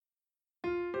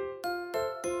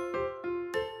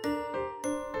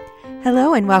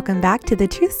Hello and welcome back to the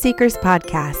Truth Seekers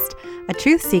podcast. A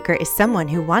truth seeker is someone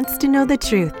who wants to know the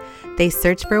truth. They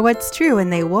search for what's true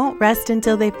and they won't rest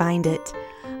until they find it.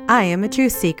 I am a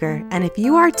truth seeker, and if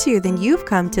you are too, then you've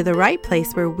come to the right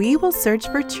place where we will search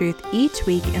for truth each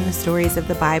week in the stories of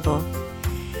the Bible.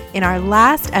 In our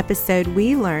last episode,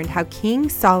 we learned how King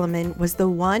Solomon was the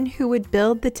one who would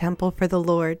build the temple for the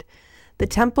Lord. The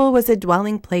temple was a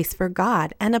dwelling place for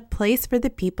God and a place for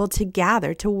the people to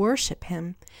gather to worship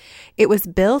Him. It was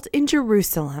built in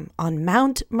Jerusalem on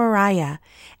Mount Moriah,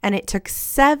 and it took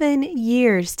 7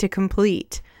 years to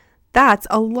complete. That's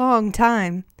a long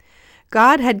time.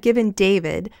 God had given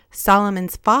David,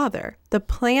 Solomon's father, the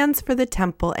plans for the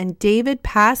temple, and David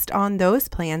passed on those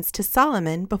plans to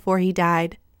Solomon before he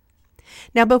died.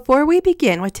 Now, before we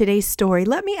begin with today's story,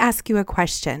 let me ask you a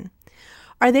question.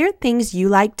 Are there things you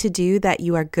like to do that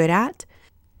you are good at?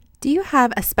 Do you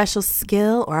have a special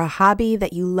skill or a hobby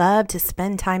that you love to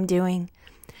spend time doing?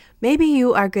 Maybe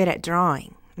you are good at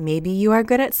drawing. Maybe you are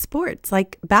good at sports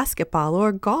like basketball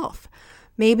or golf.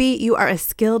 Maybe you are a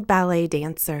skilled ballet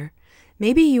dancer.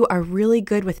 Maybe you are really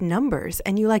good with numbers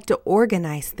and you like to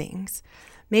organize things.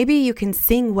 Maybe you can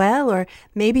sing well, or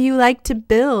maybe you like to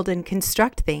build and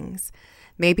construct things.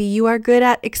 Maybe you are good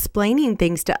at explaining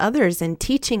things to others and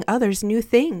teaching others new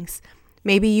things.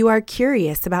 Maybe you are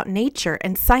curious about nature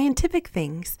and scientific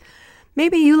things.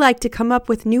 Maybe you like to come up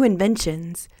with new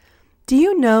inventions. Do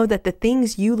you know that the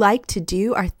things you like to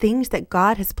do are things that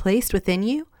God has placed within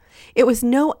you? It was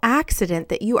no accident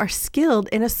that you are skilled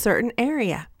in a certain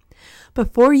area.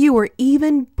 Before you were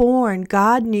even born,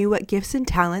 God knew what gifts and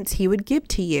talents He would give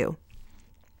to you.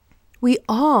 We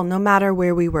all, no matter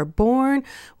where we were born,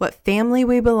 what family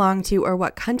we belong to, or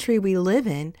what country we live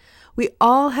in, we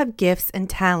all have gifts and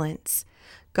talents.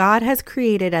 God has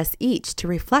created us each to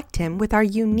reflect Him with our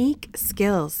unique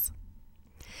skills.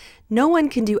 No one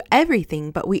can do everything,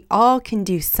 but we all can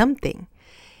do something.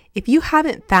 If you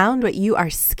haven't found what you are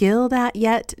skilled at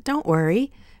yet, don't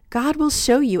worry. God will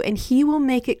show you, and He will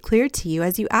make it clear to you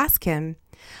as you ask Him.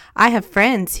 I have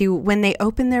friends who, when they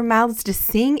open their mouths to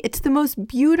sing, it's the most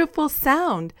beautiful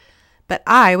sound. But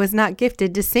I was not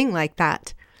gifted to sing like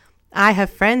that. I have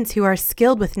friends who are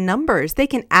skilled with numbers. They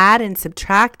can add and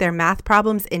subtract their math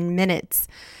problems in minutes.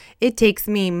 It takes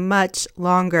me much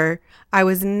longer. I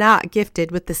was not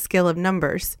gifted with the skill of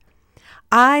numbers.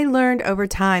 I learned over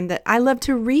time that I love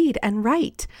to read and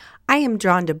write. I am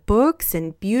drawn to books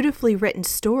and beautifully written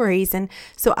stories, and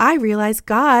so I realize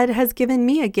God has given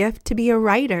me a gift to be a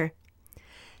writer.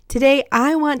 Today,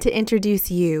 I want to introduce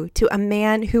you to a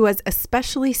man who was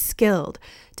especially skilled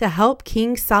to help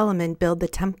King Solomon build the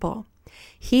temple.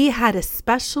 He had a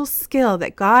special skill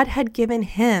that God had given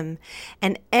him,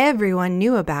 and everyone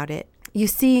knew about it. You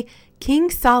see, King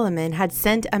Solomon had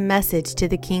sent a message to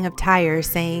the king of Tyre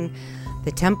saying,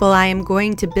 "The temple I am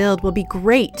going to build will be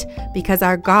great because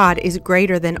our God is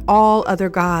greater than all other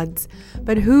gods.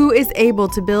 But who is able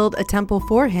to build a temple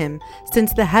for Him,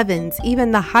 since the heavens,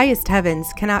 even the highest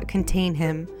heavens, cannot contain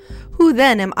Him? Who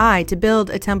then am I to build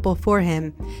a temple for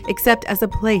Him, except as a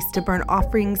place to burn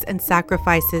offerings and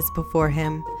sacrifices before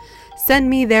Him? Send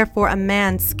me therefore a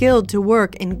man skilled to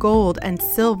work in gold and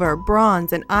silver,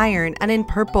 bronze and iron, and in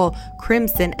purple,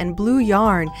 crimson, and blue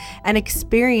yarn, and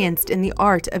experienced in the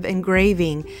art of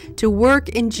engraving, to work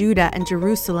in Judah and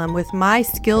Jerusalem with my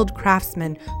skilled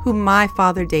craftsmen, whom my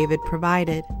father David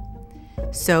provided."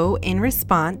 So, in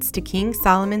response to King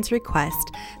Solomon's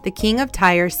request, the king of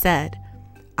Tyre said,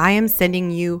 "I am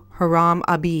sending you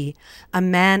Hiram-Abi, a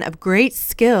man of great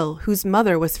skill, whose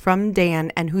mother was from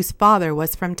Dan and whose father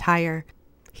was from Tyre.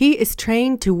 He is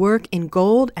trained to work in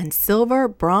gold and silver,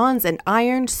 bronze and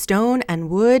iron, stone and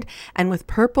wood, and with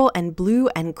purple and blue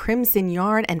and crimson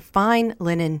yarn and fine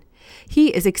linen. He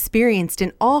is experienced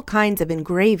in all kinds of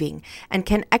engraving and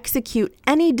can execute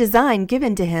any design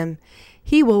given to him.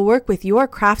 He will work with your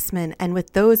craftsmen and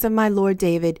with those of my lord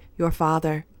David, your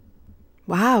father."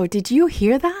 Wow, did you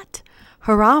hear that?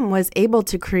 Hiram was able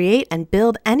to create and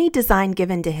build any design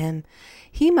given to him.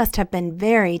 He must have been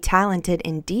very talented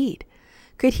indeed.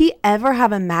 Could he ever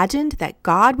have imagined that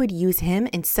God would use him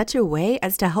in such a way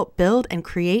as to help build and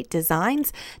create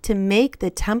designs to make the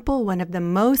temple one of the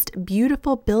most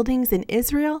beautiful buildings in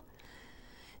Israel?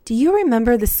 Do you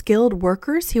remember the skilled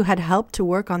workers who had helped to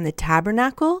work on the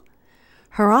tabernacle?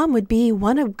 Hiram would be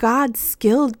one of God's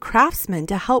skilled craftsmen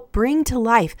to help bring to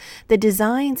life the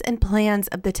designs and plans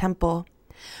of the temple.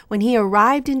 When he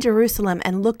arrived in Jerusalem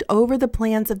and looked over the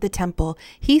plans of the temple,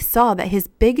 he saw that his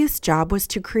biggest job was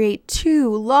to create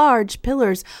 2 large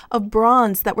pillars of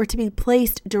bronze that were to be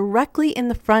placed directly in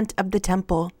the front of the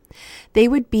temple. They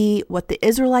would be what the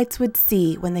Israelites would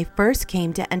see when they first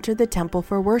came to enter the temple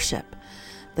for worship.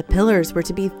 The pillars were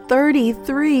to be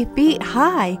 33 feet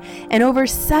high and over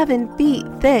 7 feet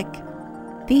thick.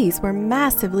 These were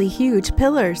massively huge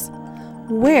pillars.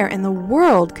 Where in the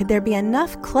world could there be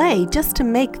enough clay just to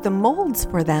make the molds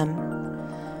for them?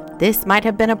 This might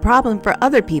have been a problem for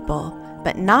other people,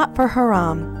 but not for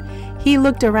Hiram. He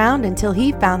looked around until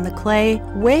he found the clay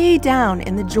way down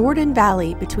in the Jordan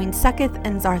Valley between Succoth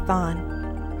and Zarthan.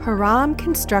 Hiram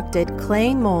constructed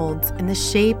clay molds in the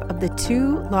shape of the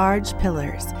 2 large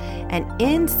pillars, and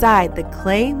inside the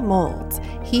clay molds,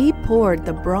 he poured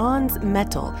the bronze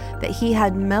metal that he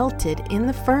had melted in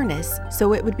the furnace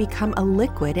so it would become a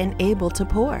liquid and able to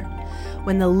pour.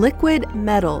 When the liquid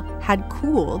metal had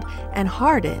cooled and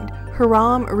hardened,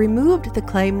 Hiram removed the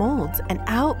clay molds, and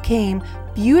out came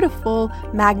beautiful,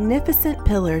 magnificent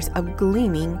pillars of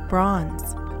gleaming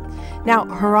bronze. Now,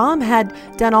 Hiram had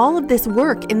done all of this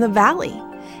work in the valley.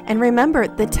 And remember,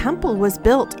 the temple was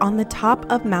built on the top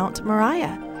of Mount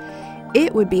Moriah.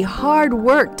 It would be hard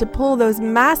work to pull those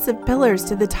massive pillars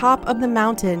to the top of the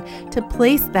mountain to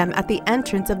place them at the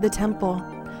entrance of the temple.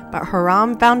 But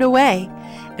Hiram found a way,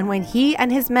 and when he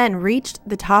and his men reached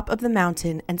the top of the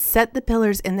mountain and set the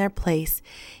pillars in their place,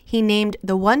 he named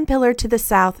the one pillar to the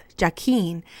south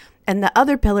Jachin, and the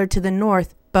other pillar to the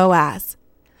north Boaz.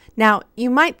 Now, you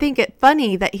might think it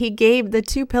funny that he gave the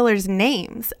 2 pillars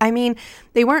names. I mean,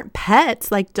 they weren't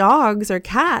pets like dogs or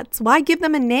cats. Why give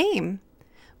them a name?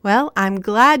 Well, I'm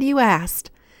glad you asked.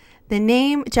 The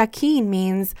name Jachin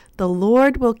means the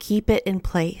Lord will keep it in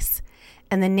place.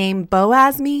 And the name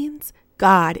Boaz means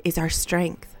God is our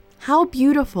strength. How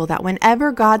beautiful that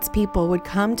whenever God's people would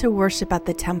come to worship at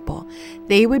the temple,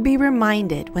 they would be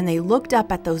reminded when they looked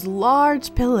up at those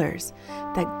large pillars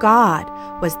that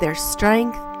God was their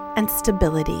strength and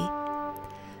stability.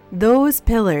 Those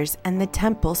pillars and the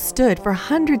temple stood for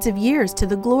hundreds of years to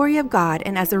the glory of God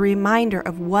and as a reminder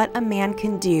of what a man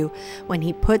can do when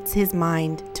he puts his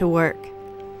mind to work.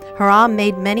 Hiram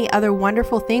made many other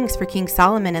wonderful things for King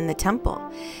Solomon in the temple.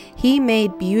 He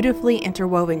made beautifully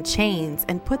interwoven chains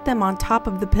and put them on top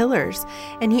of the pillars,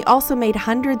 and he also made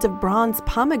hundreds of bronze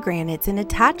pomegranates and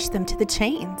attached them to the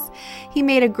chains. He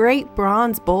made a great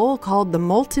bronze bowl called the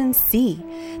Molten Sea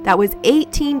that was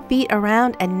 18 feet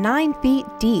around and 9 feet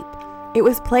deep. It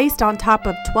was placed on top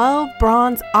of 12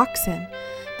 bronze oxen.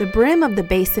 The brim of the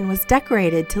basin was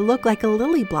decorated to look like a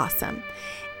lily blossom.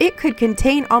 It could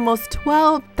contain almost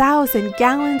 12,000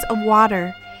 gallons of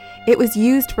water. It was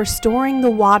used for storing the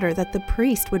water that the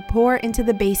priest would pour into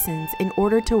the basins in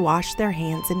order to wash their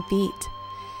hands and feet.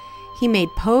 He made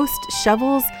posts,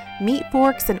 shovels, meat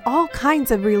forks, and all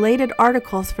kinds of related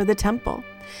articles for the temple,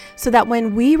 so that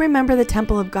when we remember the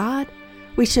temple of God,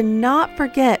 we should not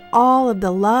forget all of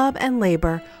the love and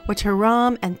labor which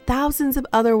Hiram and thousands of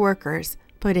other workers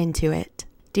put into it.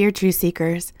 Dear Truth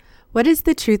Seekers, what is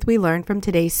the truth we learn from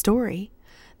today's story?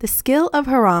 The skill of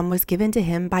Hiram was given to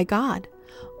him by God.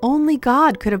 Only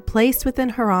God could have placed within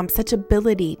Hiram such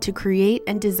ability to create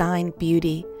and design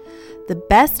beauty. The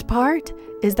best part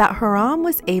is that Hiram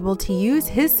was able to use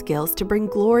his skills to bring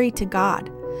glory to God.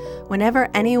 Whenever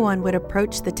anyone would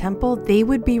approach the temple, they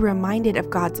would be reminded of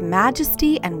God's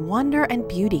majesty and wonder and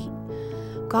beauty.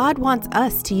 God wants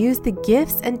us to use the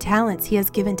gifts and talents He has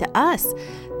given to us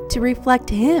to reflect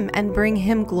Him and bring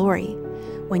Him glory.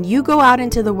 When you go out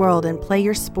into the world and play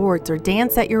your sports or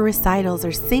dance at your recitals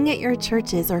or sing at your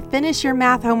churches or finish your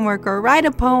math homework or write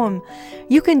a poem,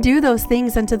 you can do those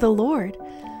things unto the Lord.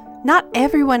 Not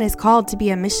everyone is called to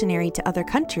be a missionary to other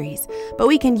countries, but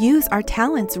we can use our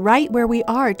talents right where we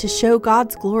are to show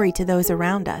God's glory to those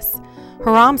around us.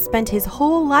 Hiram spent his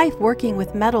whole life working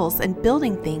with metals and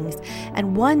building things,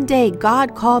 and one day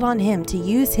God called on him to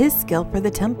use his skill for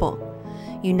the temple.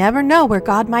 You never know where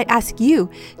God might ask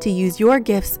you to use your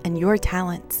gifts and your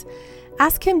talents.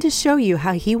 Ask Him to show you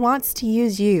how He wants to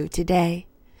use you today.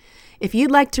 If you'd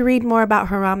like to read more about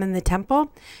Hiram and the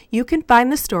temple, you can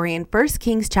find the story in 1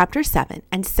 Kings chapter 7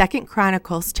 and 2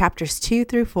 Chronicles chapters 2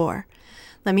 through 4.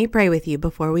 Let me pray with you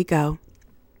before we go.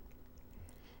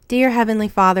 Dear Heavenly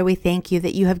Father, we thank you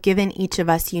that you have given each of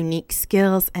us unique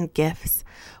skills and gifts.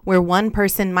 Where one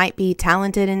person might be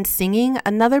talented in singing,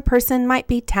 another person might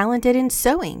be talented in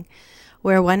sewing.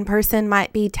 Where one person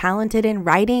might be talented in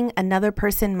writing, another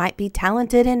person might be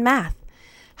talented in math.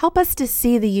 Help us to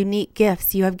see the unique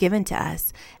gifts you have given to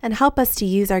us, and help us to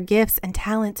use our gifts and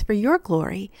talents for your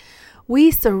glory. We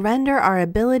surrender our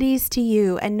abilities to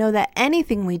you and know that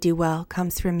anything we do well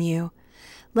comes from you.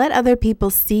 Let other people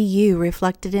see you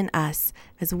reflected in us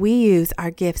as we use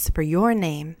our gifts for your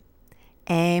name.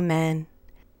 Amen.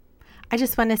 I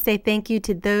just want to say thank you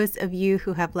to those of you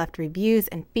who have left reviews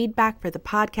and feedback for the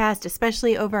podcast,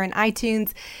 especially over in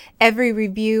iTunes. Every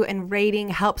review and rating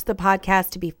helps the podcast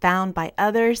to be found by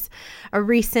others. A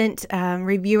recent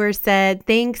reviewer said,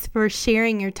 "Thanks for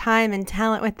sharing your time and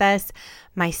talent with us.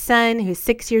 My son, who's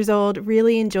 6 years old,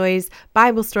 really enjoys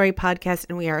Bible Story Podcast,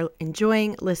 and we are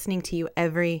enjoying listening to you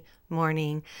every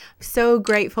morning." I'm so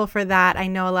grateful for that. I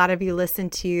know a lot of you listen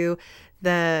to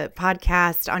the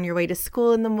podcast on your way to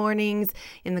school in the mornings,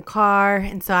 in the car,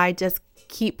 and so I just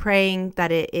keep praying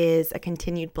that it is a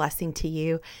continued blessing to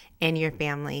you and your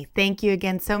family. Thank you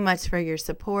again so much for your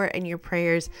support and your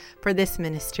prayers for this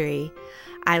ministry.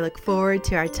 I look forward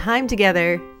to our time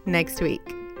together next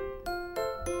week.